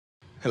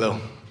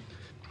Hello.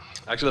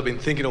 Actually, I've been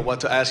thinking of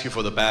what to ask you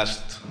for the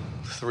past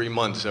 3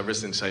 months, ever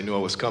since I knew I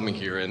was coming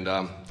here. And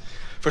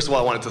first of all,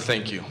 I wanted to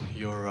thank you.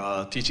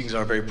 Your teachings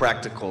are very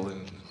practical,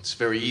 and it's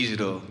very easy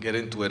to get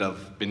into it.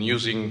 I've been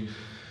using,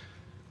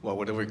 well,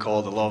 whatever we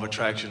call the law of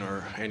attraction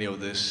or any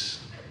of this,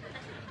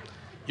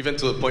 even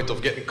to the point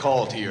of getting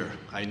called here.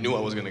 I knew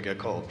I was going to get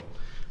called.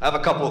 I have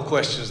a couple of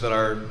questions that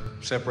are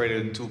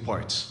separated in two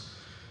parts.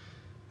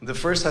 The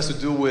first has to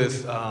do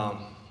with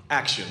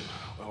action,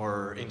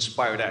 or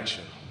inspired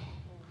action.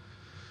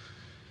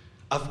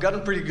 I've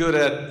gotten pretty good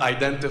at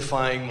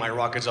identifying my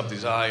rockets of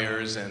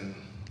desires and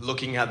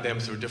looking at them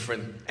through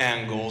different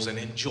angles and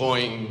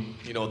enjoying,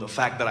 the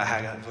fact that I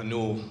have a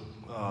new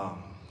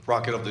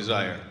rocket of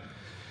desire.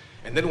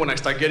 And then when I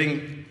start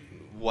getting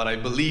what I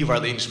believe are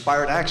the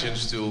inspired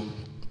actions to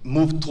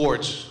move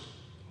towards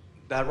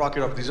that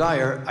rocket of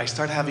desire, I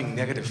start having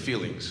negative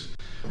feelings.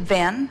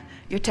 Then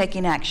you're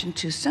taking action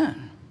too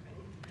soon.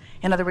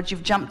 In other words,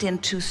 you've jumped in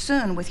too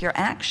soon with your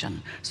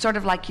action, sort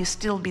of like you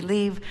still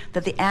believe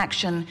that the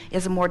action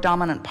is a more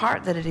dominant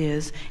part than it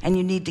is, and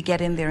you need to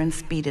get in there and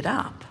speed it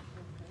up.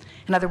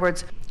 In other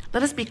words,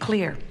 let us be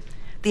clear.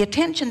 The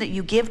attention that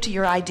you give to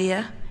your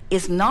idea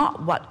is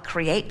not what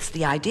creates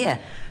the idea.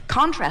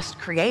 Contrast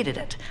created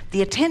it.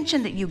 The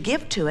attention that you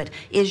give to it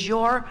is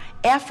your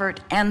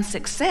effort and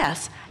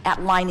success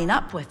at lining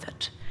up with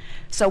it.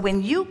 So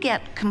when you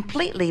get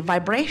completely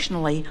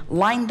vibrationally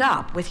lined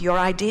up with your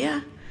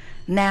idea,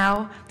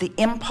 now the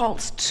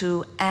impulse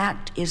to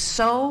act is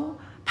so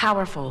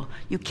powerful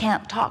you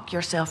can't talk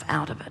yourself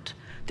out of it.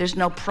 There's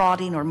no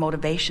prodding or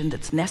motivation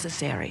that's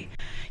necessary.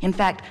 In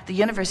fact, the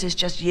universe is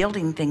just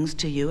yielding things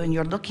to you, and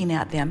you're looking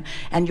at them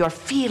and you're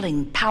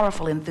feeling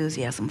powerful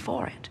enthusiasm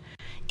for it.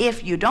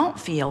 If you don't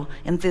feel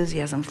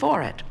enthusiasm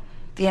for it,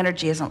 the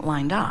energy isn't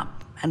lined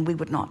up, and we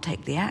would not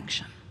take the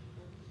action.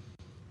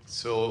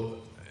 So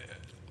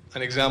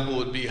an example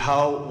would be,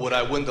 how would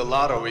I win the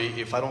lottery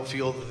if I don't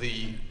feel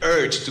the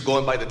urge to go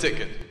and buy the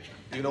ticket?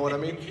 Do you know what I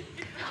mean?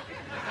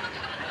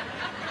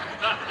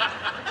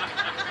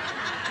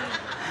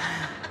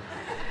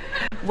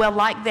 Well,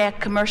 like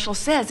that commercial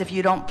says, if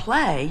you don't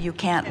play, you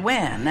can't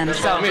win. And That's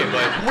so what I mean,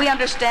 but we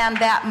understand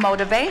that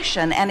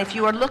motivation. And if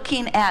you are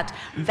looking at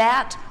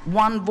that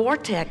one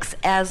vortex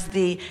as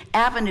the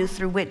avenue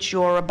through which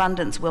your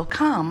abundance will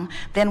come,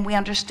 then we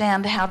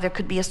understand how there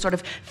could be a sort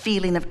of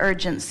feeling of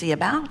urgency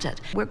about it.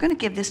 We're going to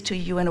give this to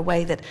you in a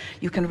way that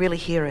you can really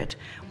hear it.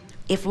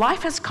 If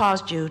life has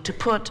caused you to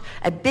put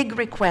a big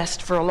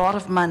request for a lot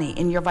of money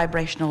in your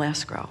vibrational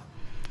escrow,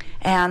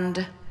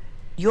 and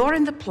you're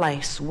in the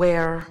place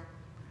where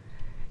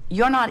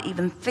you're not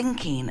even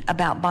thinking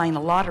about buying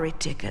a lottery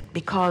ticket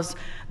because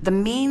the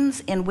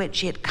means in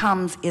which it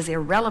comes is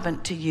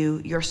irrelevant to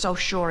you. You're so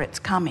sure it's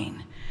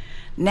coming.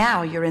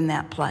 Now you're in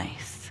that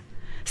place.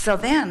 So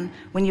then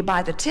when you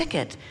buy the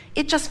ticket,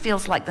 it just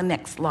feels like the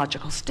next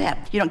logical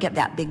step. You don't get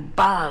that big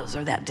buzz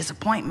or that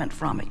disappointment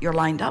from it. You're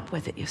lined up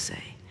with it, you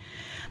see.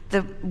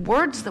 The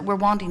words that we're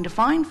wanting to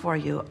find for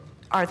you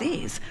are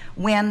these.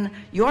 When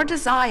your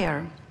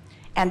desire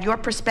and your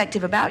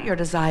perspective about your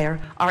desire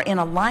are in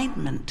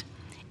alignment,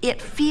 it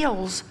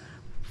feels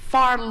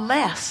far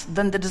less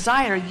than the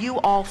desire you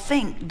all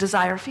think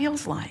desire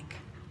feels like.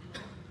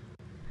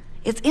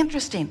 It's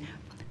interesting.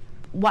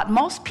 What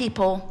most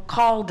people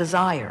call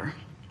desire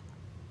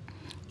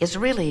is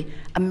really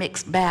a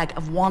mixed bag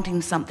of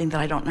wanting something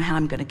that I don't know how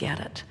I'm going to get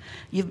it.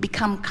 You've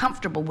become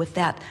comfortable with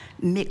that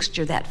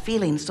mixture, that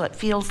feeling, so it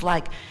feels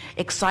like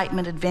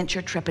excitement,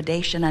 adventure,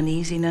 trepidation,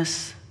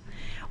 uneasiness.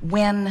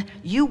 When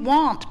you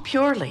want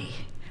purely,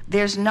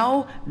 there's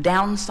no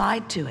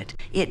downside to it.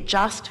 It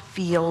just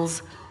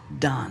feels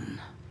done.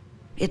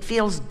 It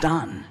feels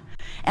done.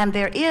 And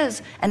there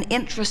is an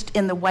interest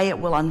in the way it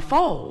will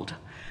unfold,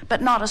 but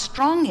not a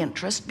strong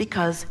interest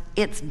because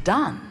it's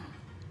done.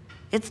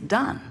 It's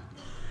done.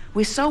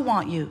 We so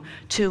want you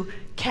to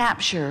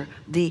capture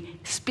the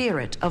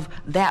spirit of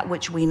that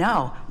which we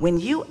know.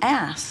 When you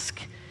ask,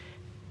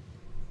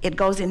 it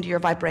goes into your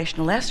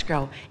vibrational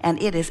escrow,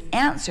 and it is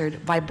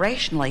answered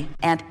vibrationally,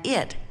 and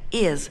it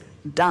is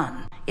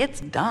done.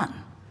 It's done.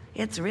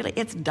 It's done.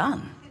 It's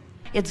done.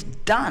 It's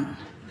done.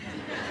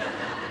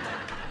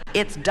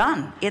 It's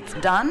done.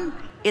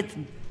 It's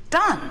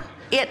done.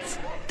 It's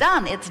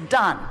done. It's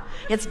done.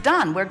 It's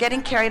done. We're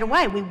getting carried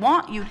away. We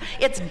want you.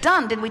 It's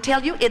done. Did we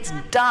tell you? It's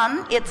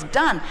done. It's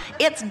done.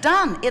 It's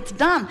done. It's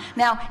done.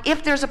 Now,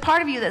 if there's a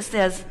part of you that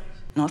says,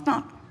 no, it's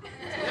not.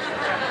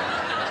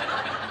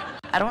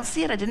 I don't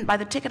see it. I didn't buy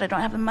the ticket. I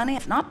don't have the money.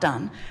 It's not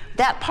done.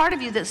 That part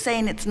of you that's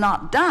saying it's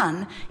not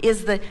done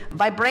is the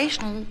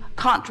vibrational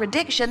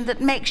contradiction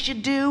that makes you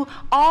do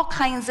all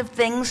kinds of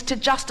things to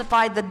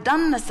justify the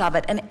doneness of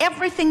it. And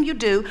everything you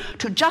do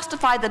to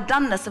justify the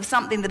doneness of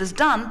something that is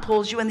done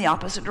pulls you in the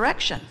opposite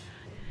direction.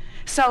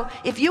 So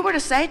if you were to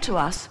say to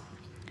us,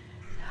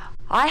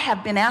 I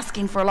have been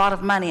asking for a lot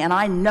of money and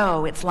I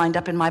know it's lined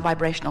up in my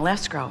vibrational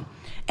escrow,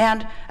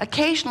 And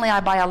occasionally I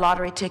buy a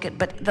lottery ticket,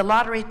 but the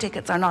lottery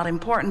tickets are not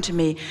important to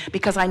me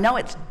because I know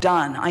it's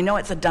done. I know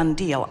it's a done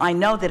deal. I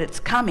know that it's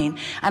coming,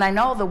 and I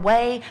know the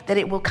way that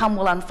it will come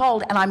will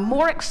unfold, and I'm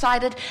more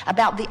excited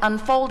about the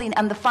unfolding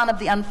and the fun of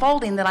the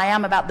unfolding than I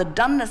am about the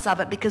doneness of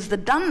it, because the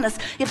doneness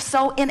is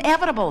so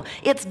inevitable.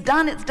 It's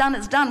done, it's done,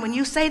 it's done. When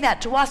you say that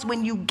to us,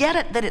 when you get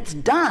it that it's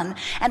done,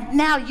 and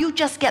now you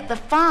just get the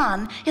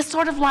fun, it's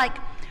sort of like,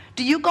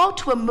 do you go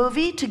to a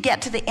movie to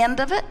get to the end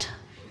of it?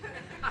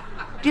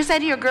 Do you say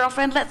to your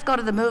girlfriend, let's go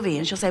to the movie?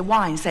 And she'll say,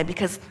 why? And you say,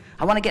 because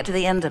I want to get to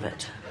the end of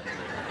it.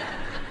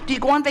 Do you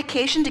go on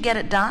vacation to get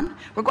it done?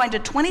 We're going to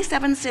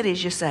 27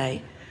 cities, you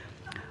say.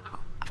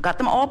 I've got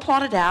them all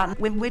plotted out.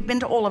 We've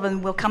been to all of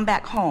them. We'll come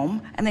back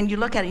home. And then you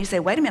look at it and you say,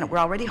 wait a minute, we're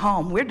already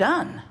home. We're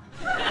done.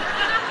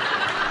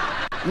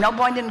 No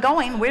point in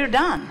going. We're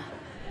done.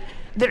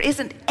 There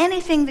isn't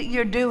anything that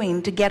you're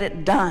doing to get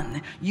it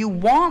done. You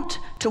want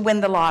to win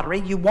the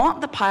lottery. You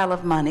want the pile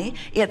of money.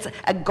 It's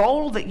a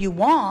goal that you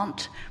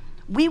want.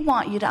 We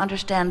want you to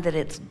understand that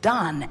it's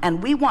done,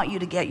 and we want you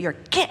to get your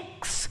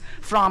kicks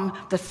from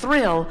the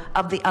thrill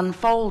of the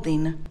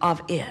unfolding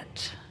of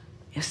it,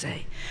 you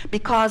see.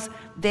 Because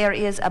there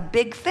is a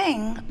big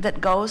thing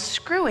that goes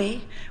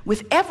screwy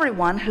with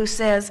everyone who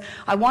says,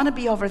 I want to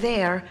be over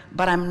there,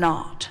 but I'm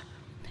not.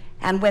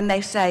 And when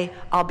they say,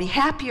 I'll be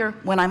happier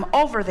when I'm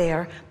over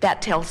there,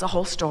 that tells the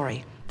whole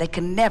story. They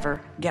can never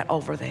get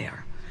over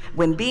there.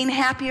 When being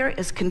happier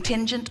is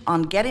contingent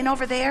on getting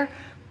over there,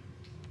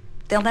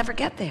 they'll never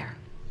get there.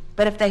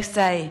 But if they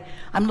say,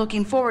 I'm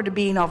looking forward to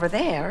being over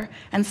there,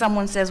 and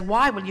someone says,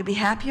 why, will you be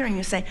happier? And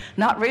you say,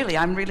 not really,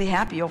 I'm really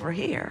happy over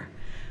here.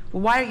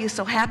 Well, why are you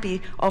so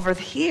happy over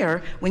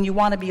here when you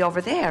want to be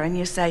over there? And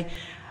you say,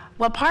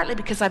 well, partly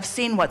because I've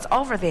seen what's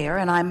over there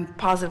and I'm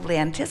positively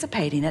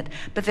anticipating it,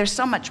 but there's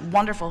so much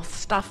wonderful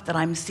stuff that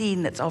I'm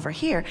seeing that's over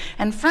here.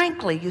 And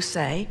frankly, you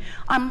say,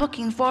 I'm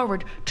looking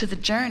forward to the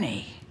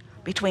journey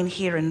between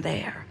here and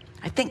there.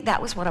 I think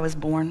that was what I was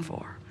born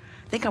for.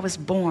 I think I was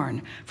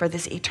born for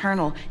this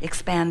eternal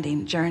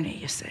expanding journey,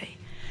 you see.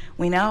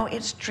 We know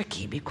it's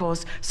tricky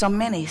because so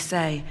many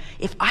say,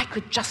 if I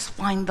could just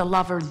find the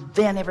lover,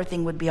 then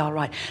everything would be all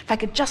right. If I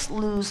could just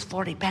lose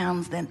 40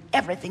 pounds, then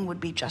everything would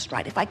be just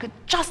right. If I could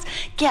just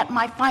get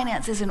my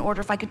finances in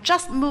order, if I could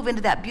just move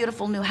into that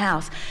beautiful new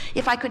house,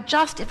 if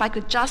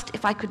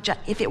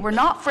it were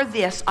not for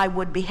this, I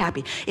would be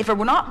happy. If it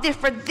were not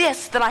for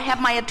this that I have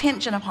my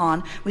attention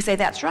upon, we say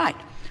that's right.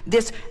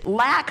 This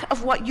lack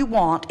of what you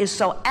want is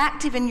so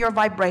active in your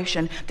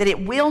vibration that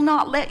it will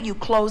not let you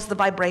close the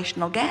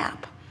vibrational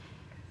gap.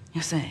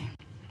 You see.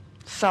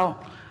 So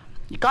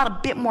you got a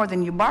bit more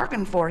than you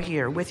bargained for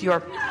here with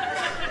your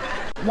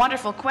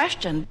wonderful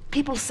question.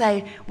 People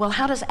say, well,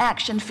 how does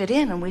action fit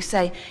in? And we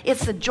say,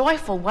 it's the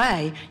joyful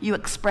way you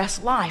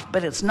express life,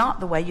 but it's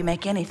not the way you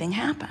make anything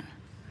happen.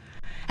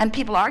 And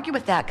people argue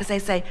with that because they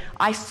say,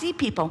 I see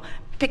people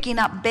picking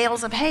up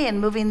bales of hay and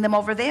moving them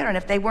over there, and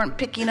if they weren't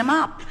picking them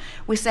up,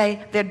 we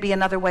say there'd be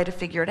another way to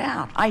figure it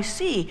out. I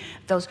see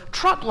those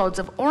truckloads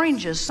of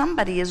oranges.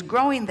 Somebody is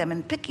growing them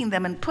and picking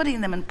them and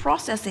putting them and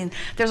processing.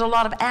 There's a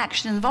lot of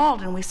action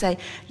involved, and we say,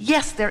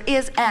 yes, there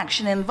is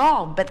action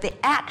involved, but the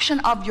action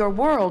of your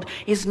world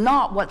is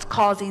not what's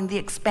causing the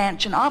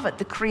expansion of it.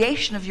 The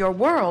creation of your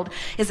world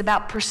is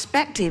about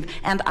perspective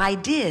and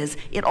ideas.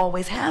 It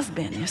always has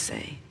been, you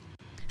see.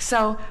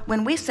 So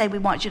when we say we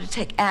want you to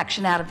take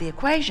action out of the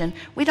equation,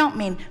 we don't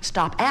mean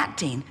stop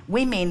acting.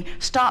 We mean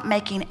stop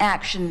making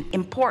action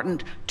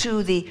important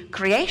to the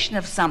creation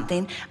of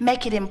something,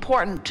 make it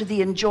important to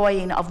the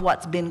enjoying of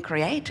what's been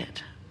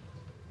created.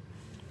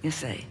 You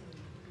see.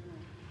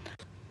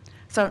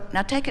 So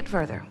now take it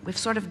further. We've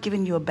sort of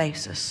given you a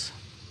basis.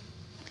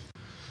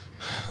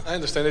 I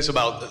understand it's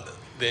about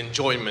the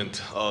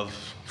enjoyment of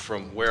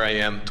from where I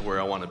am to where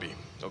I want to be.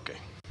 Okay.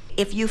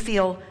 If you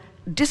feel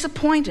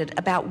disappointed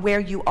about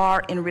where you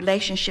are in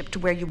relationship to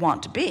where you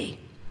want to be,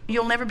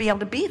 you'll never be able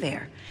to be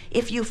there.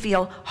 If you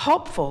feel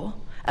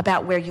hopeful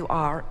about where you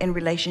are in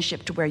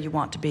relationship to where you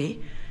want to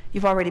be,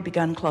 you've already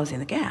begun closing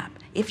the gap.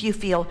 If you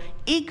feel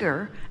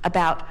eager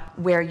about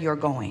where you're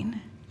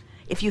going,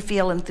 if you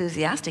feel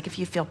enthusiastic, if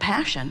you feel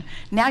passion,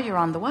 now you're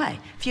on the way.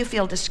 If you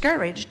feel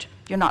discouraged,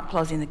 you're not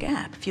closing the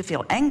gap. If you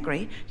feel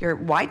angry, you're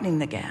widening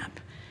the gap.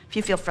 If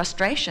you feel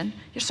frustration,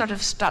 you're sort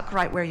of stuck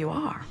right where you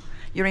are.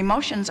 Your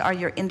emotions are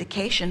your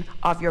indication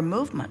of your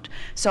movement.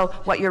 So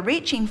what you're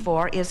reaching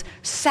for is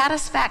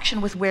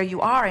satisfaction with where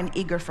you are and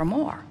eager for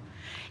more.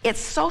 It's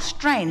so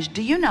strange.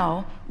 Do you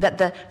know that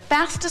the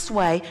fastest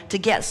way to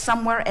get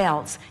somewhere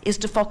else is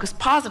to focus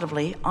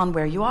positively on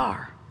where you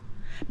are?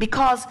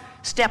 Because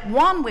step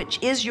 1, which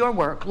is your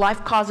work,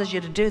 life causes you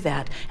to do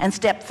that, and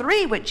step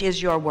 3, which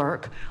is your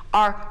work,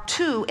 are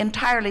 2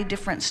 entirely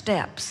different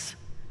steps.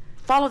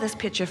 Follow this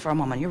picture for a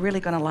moment. You're really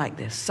going to like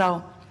this.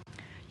 So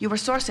You were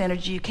source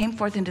energy, you came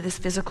forth into this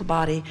physical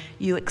body,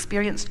 you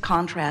experienced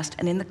contrast,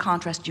 and in the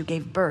contrast you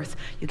gave birth,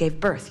 you gave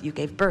birth, you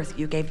gave birth,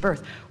 you gave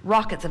birth.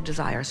 Rockets of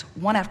desires,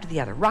 one after the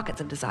other, rockets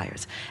of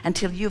desires,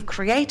 until you've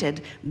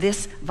created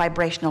this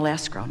vibrational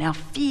escrow. Now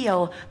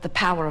feel the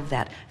power of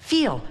that.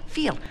 Feel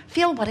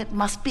what it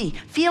must be.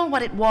 Feel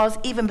what it was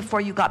even before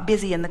you got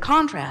busy in the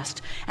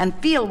contrast, and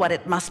feel what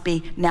it must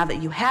be now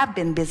that you have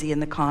been busy in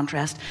the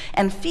contrast,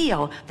 and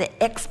feel the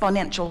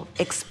exponential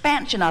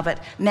expansion of it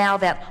now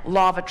that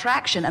law of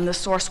attraction and the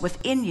source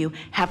within you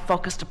have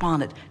focused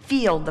upon it.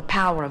 Feel the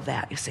power of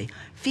that, you see.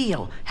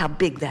 Feel how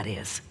big that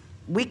is.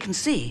 We can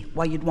see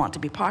why you'd want to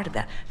be part of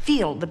that.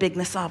 Feel the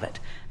bigness of it.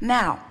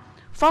 Now,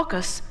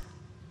 focus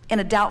in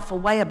a doubtful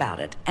way about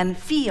it and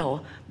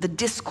feel the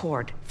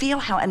discord. Feel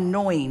how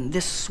annoying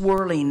this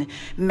swirling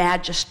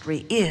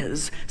magistry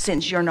is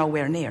since you're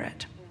nowhere near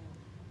it.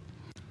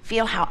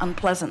 Feel how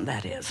unpleasant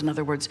that is. In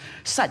other words,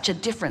 such a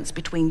difference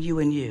between you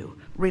and you.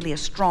 Really a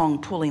strong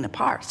pulling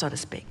apart, so to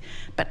speak.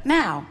 But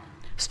now,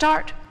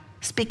 start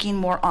speaking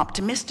more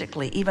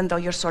optimistically, even though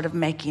you're sort of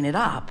making it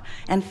up,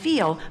 and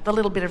feel the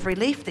little bit of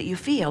relief that you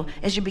feel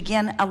as you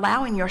begin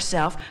allowing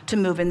yourself to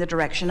move in the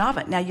direction of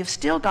it. Now, you've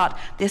still got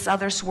this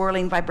other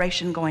swirling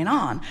vibration going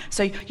on,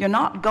 so you're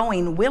not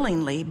going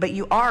willingly, but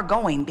you are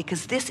going,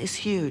 because this is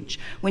huge.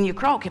 When you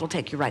croak, it'll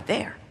take you right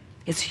there.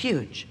 It's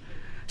huge.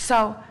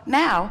 So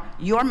now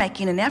you're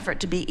making an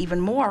effort to be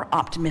even more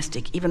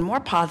optimistic, even more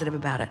positive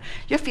about it.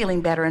 You're feeling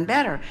better and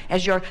better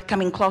as you're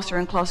coming closer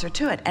and closer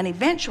to it. And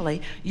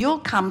eventually you'll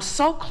come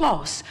so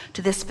close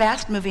to this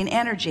fast-moving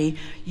energy,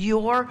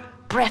 your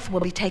breath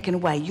will be taken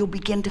away. You'll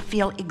begin to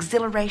feel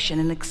exhilaration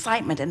and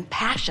excitement and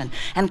passion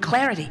and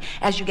clarity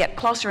as you get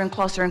closer and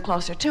closer and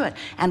closer to it.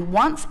 And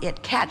once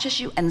it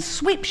catches you and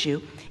sweeps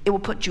you, it will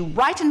put you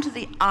right into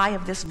the eye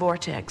of this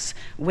vortex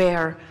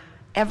where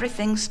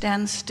everything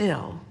stands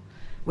still,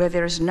 where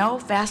there's no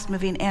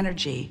fast-moving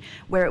energy,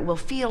 where it will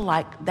feel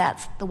like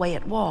that's the way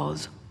it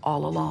was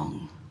all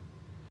along.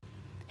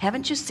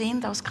 Haven't you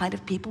seen those kind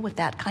of people with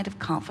that kind of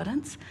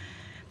confidence?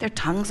 Their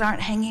tongues aren't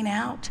hanging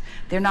out.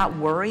 They're not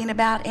worrying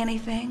about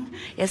anything.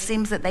 It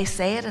seems that they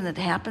say it and it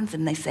happens,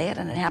 and they say it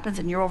and it happens,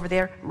 and you're over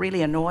there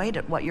really annoyed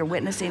at what you're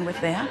witnessing with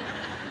them.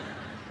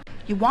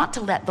 You want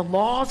to let the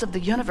laws of the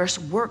universe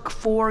work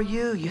for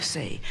you, you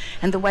see.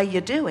 And the way you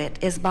do it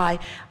is by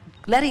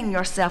letting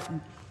yourself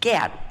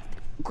get,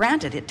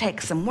 granted, it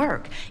takes some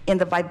work, in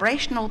the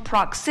vibrational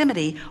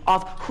proximity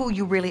of who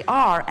you really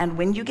are, and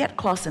when you get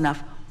close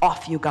enough,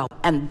 off you go.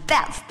 And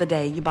that's the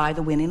day you buy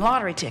the winning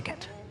lottery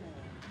ticket.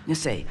 You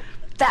see,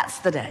 that's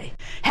the day.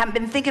 Haven't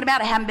been thinking about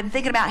it, haven't been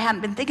thinking about it,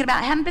 haven't been thinking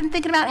about it, haven't been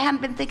thinking about it,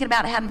 haven't been thinking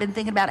about it, haven't been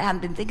thinking about it,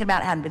 haven't been thinking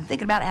about it, haven't been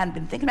thinking about it, haven't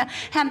been thinking about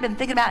it, haven't been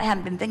thinking about it, haven't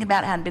been thinking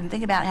about it, haven't been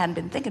thinking about it, haven't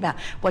been thinking about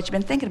it. What you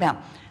been thinking about?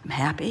 I'm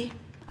happy.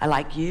 I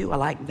like you, I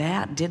like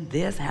that, did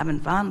this, having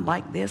fun,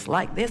 like this,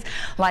 like this,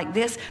 like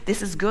this.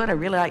 This is good, I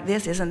really like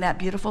this. Isn't that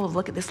beautiful?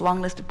 Look at this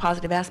long list of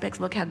positive aspects.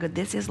 Look how good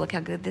this is, look how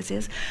good this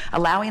is.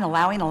 Allowing,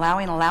 allowing,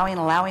 allowing, allowing,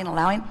 allowing,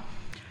 allowing.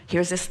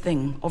 Here's this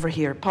thing over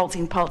here,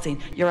 pulsing,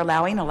 pulsing. You're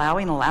allowing,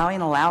 allowing,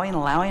 allowing, allowing,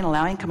 allowing,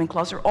 allowing, coming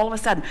closer. All of a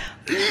sudden,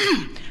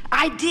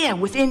 idea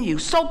within you,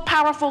 so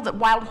powerful that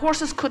wild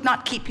horses could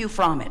not keep you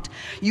from it.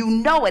 You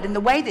know it in the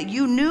way that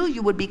you knew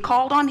you would be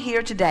called on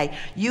here today.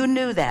 You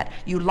knew that.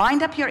 You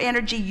lined up your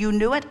energy, you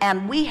knew it,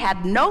 and we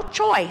had no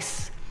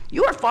choice.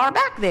 You were far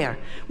back there.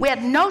 We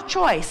had no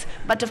choice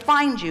but to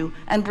find you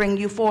and bring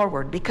you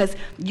forward, because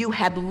you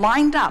had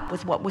lined up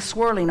with what was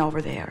swirling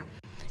over there.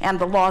 And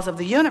the laws of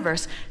the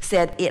universe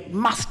said it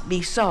must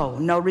be so.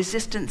 No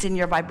resistance in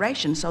your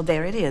vibration, so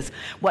there it is.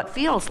 What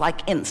feels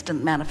like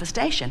instant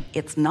manifestation,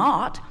 it's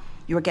not.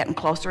 You were getting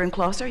closer and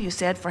closer. You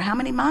said, for how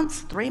many months?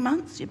 3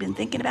 months you've been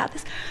thinking about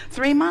this?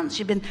 3 months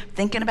you've been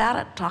thinking about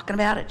it, talking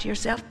about it to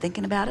yourself,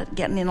 thinking about it,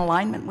 getting in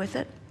alignment with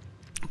it,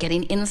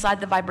 getting inside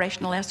the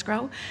vibrational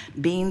escrow,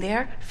 being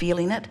there,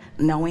 feeling it,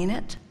 knowing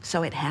it.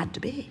 So it had to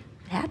be.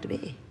 It had to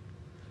be.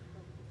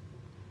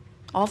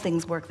 All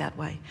things work that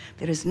way.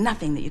 There is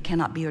nothing that you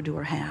cannot be or do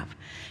or have.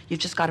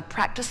 You've just got to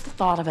practice the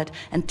thought of it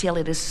until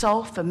it is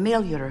so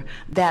familiar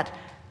that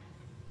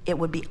it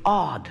would be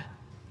odd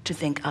to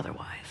think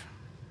otherwise.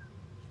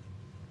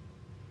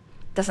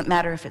 Doesn't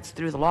matter if it's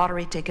through the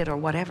lottery ticket or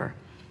whatever.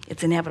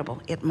 It's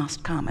inevitable. It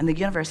must come. And the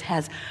universe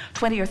has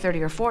 20 or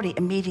 30 or 40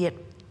 immediate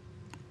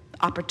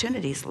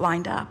opportunities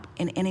lined up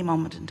in any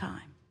moment in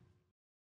time.